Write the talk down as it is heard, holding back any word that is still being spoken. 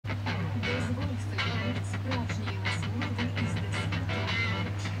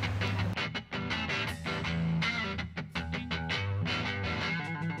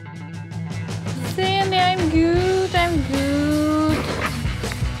good. I'm good.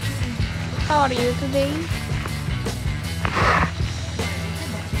 How are you today?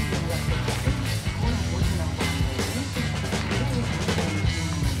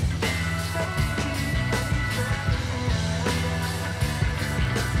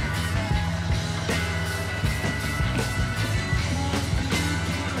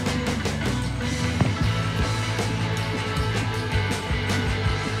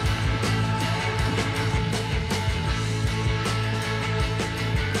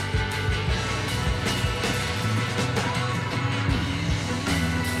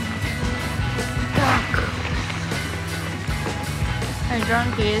 I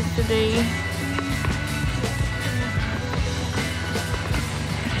drank yesterday.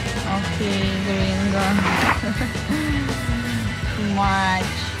 Okay, green gun. Too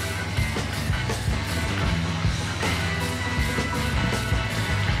much.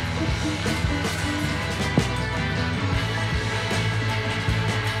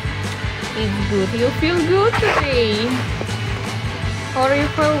 It's good. You feel good today, or you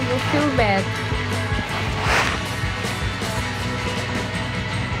feel bad?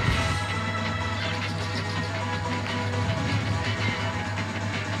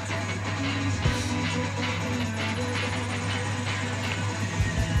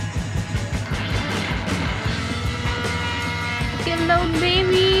 Hello,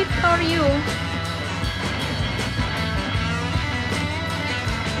 baby. How are you?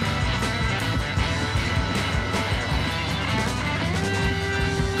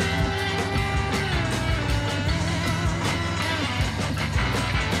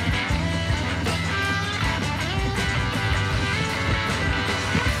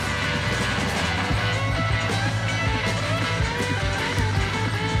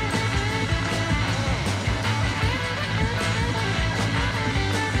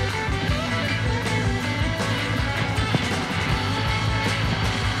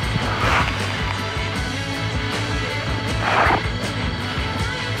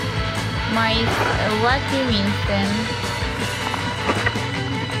 What do you mean then?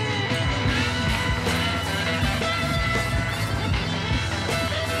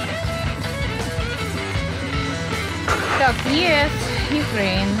 Talk, yes,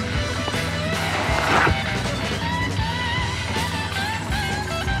 Ukraine.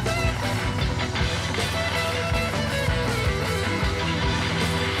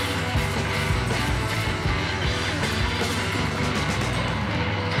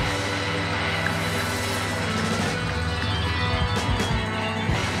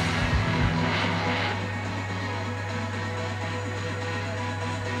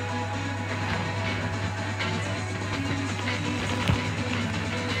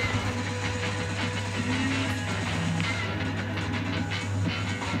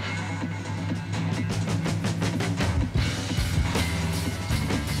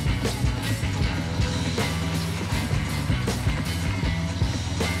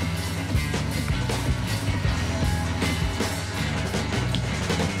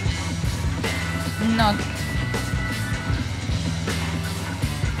 Not.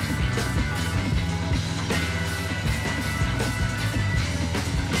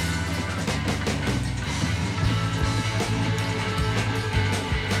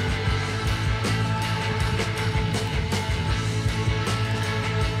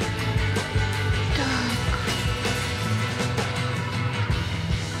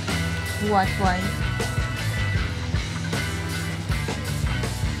 What? Why?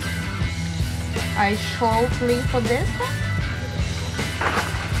 I shall play for this one.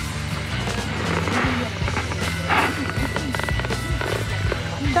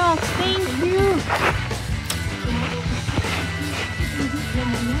 Dog, thank you.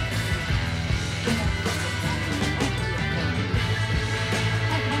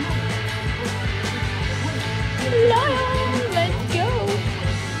 Lion, let's go.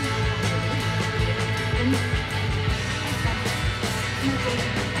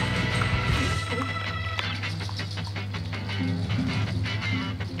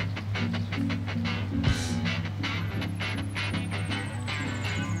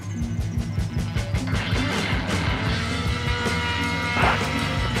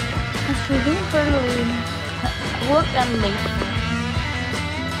 Shooting for work and late.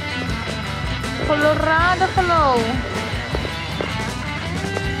 Colorado, hello.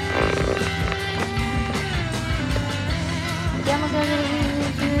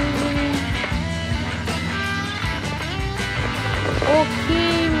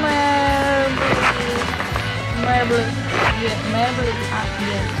 Okay, marble, yeah, marble,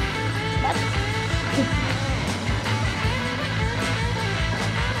 yes. That's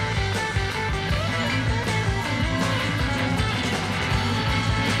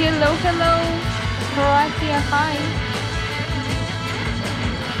Hello, hello. Croatia, hi.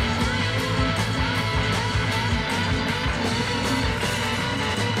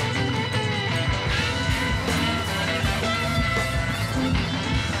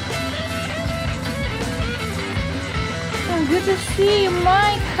 Oh, good to see you,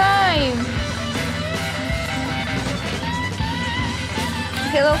 Mike. Hi.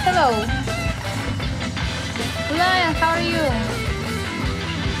 Hello, hello. Lion, how are you?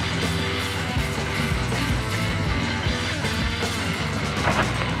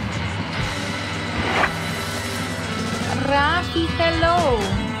 Rafi, hello.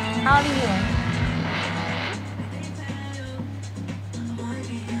 How are you?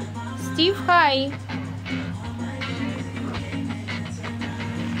 Steve, hi.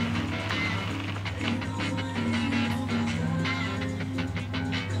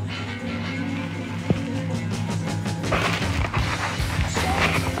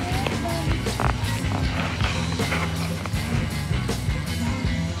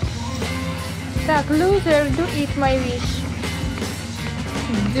 Так, loser, do eat my wish.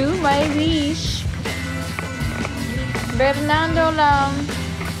 Do my wish. Bernardo lang.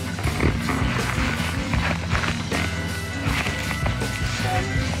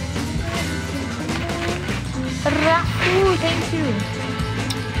 Rafu, thank you.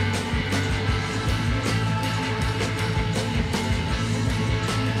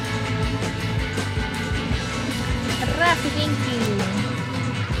 Rafi, thank you.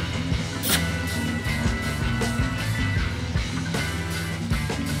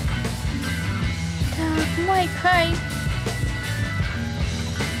 Mike, hi.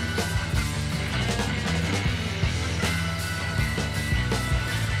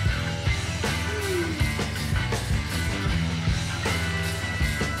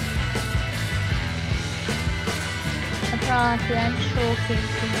 Rafi, I'm choking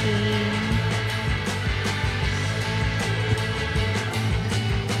today.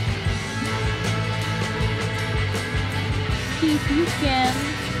 If you can.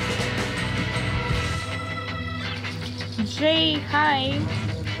 Jay, hi.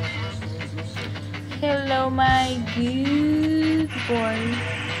 Hello, my good boy.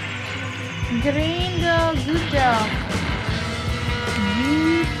 Gringo, good job.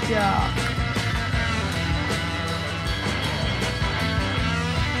 Good job.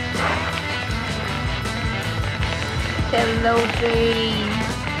 Hello, Jay.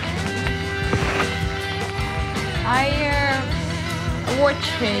 I watch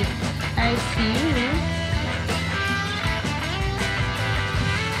it. I see you.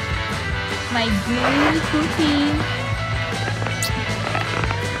 My good cookie.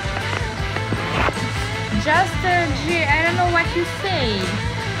 Just G, I don't know what you say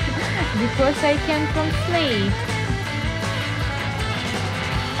because I can translate.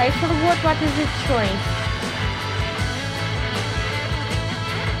 I forgot what is the choice.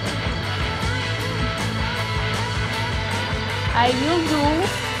 I will do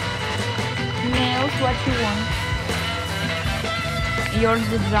nails what you want. Your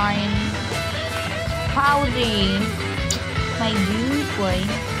design. Howdy, my good boy.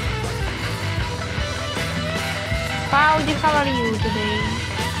 Howdy, how are you today?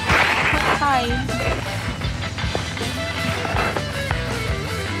 Hi.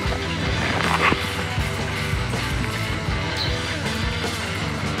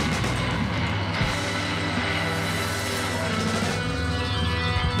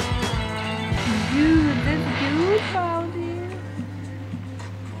 Dude, that's good, Howdy.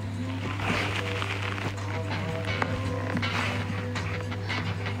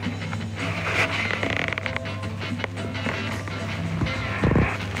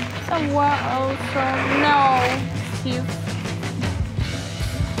 Someone also no, Steve.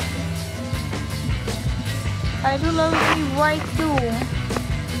 I do love the white too.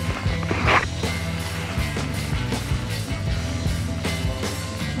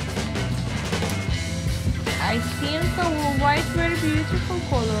 I think the white very beautiful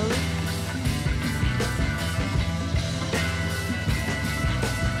color.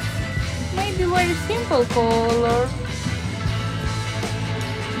 Maybe very simple color.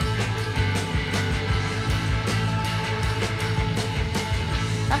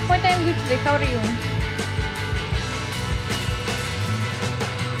 Ahmed, I'm good today. How are you?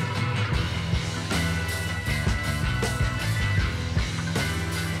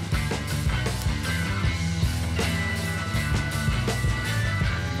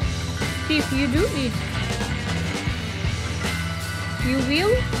 If you do it, you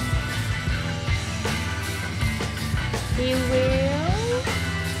will. You will.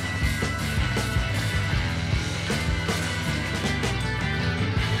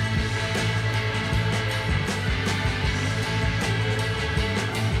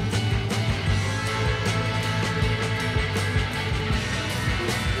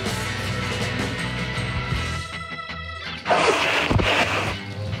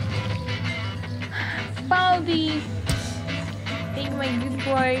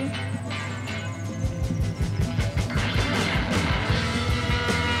 boy.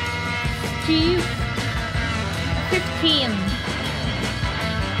 Steve, 15.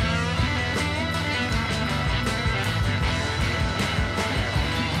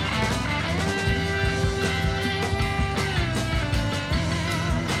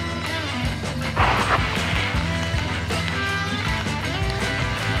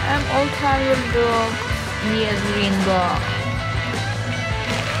 I'm all tired dog. Yes, Ringo.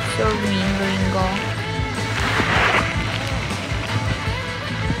 So mean, Ringo.